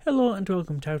Hello and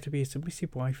welcome to How to Be a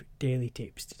Submissive Wife Daily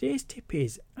Tips. Today's tip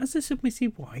is, as a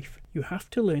submissive wife, you have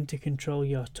to learn to control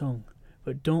your tongue.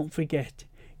 But don't forget,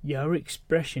 your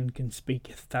expression can speak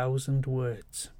 1,000 words.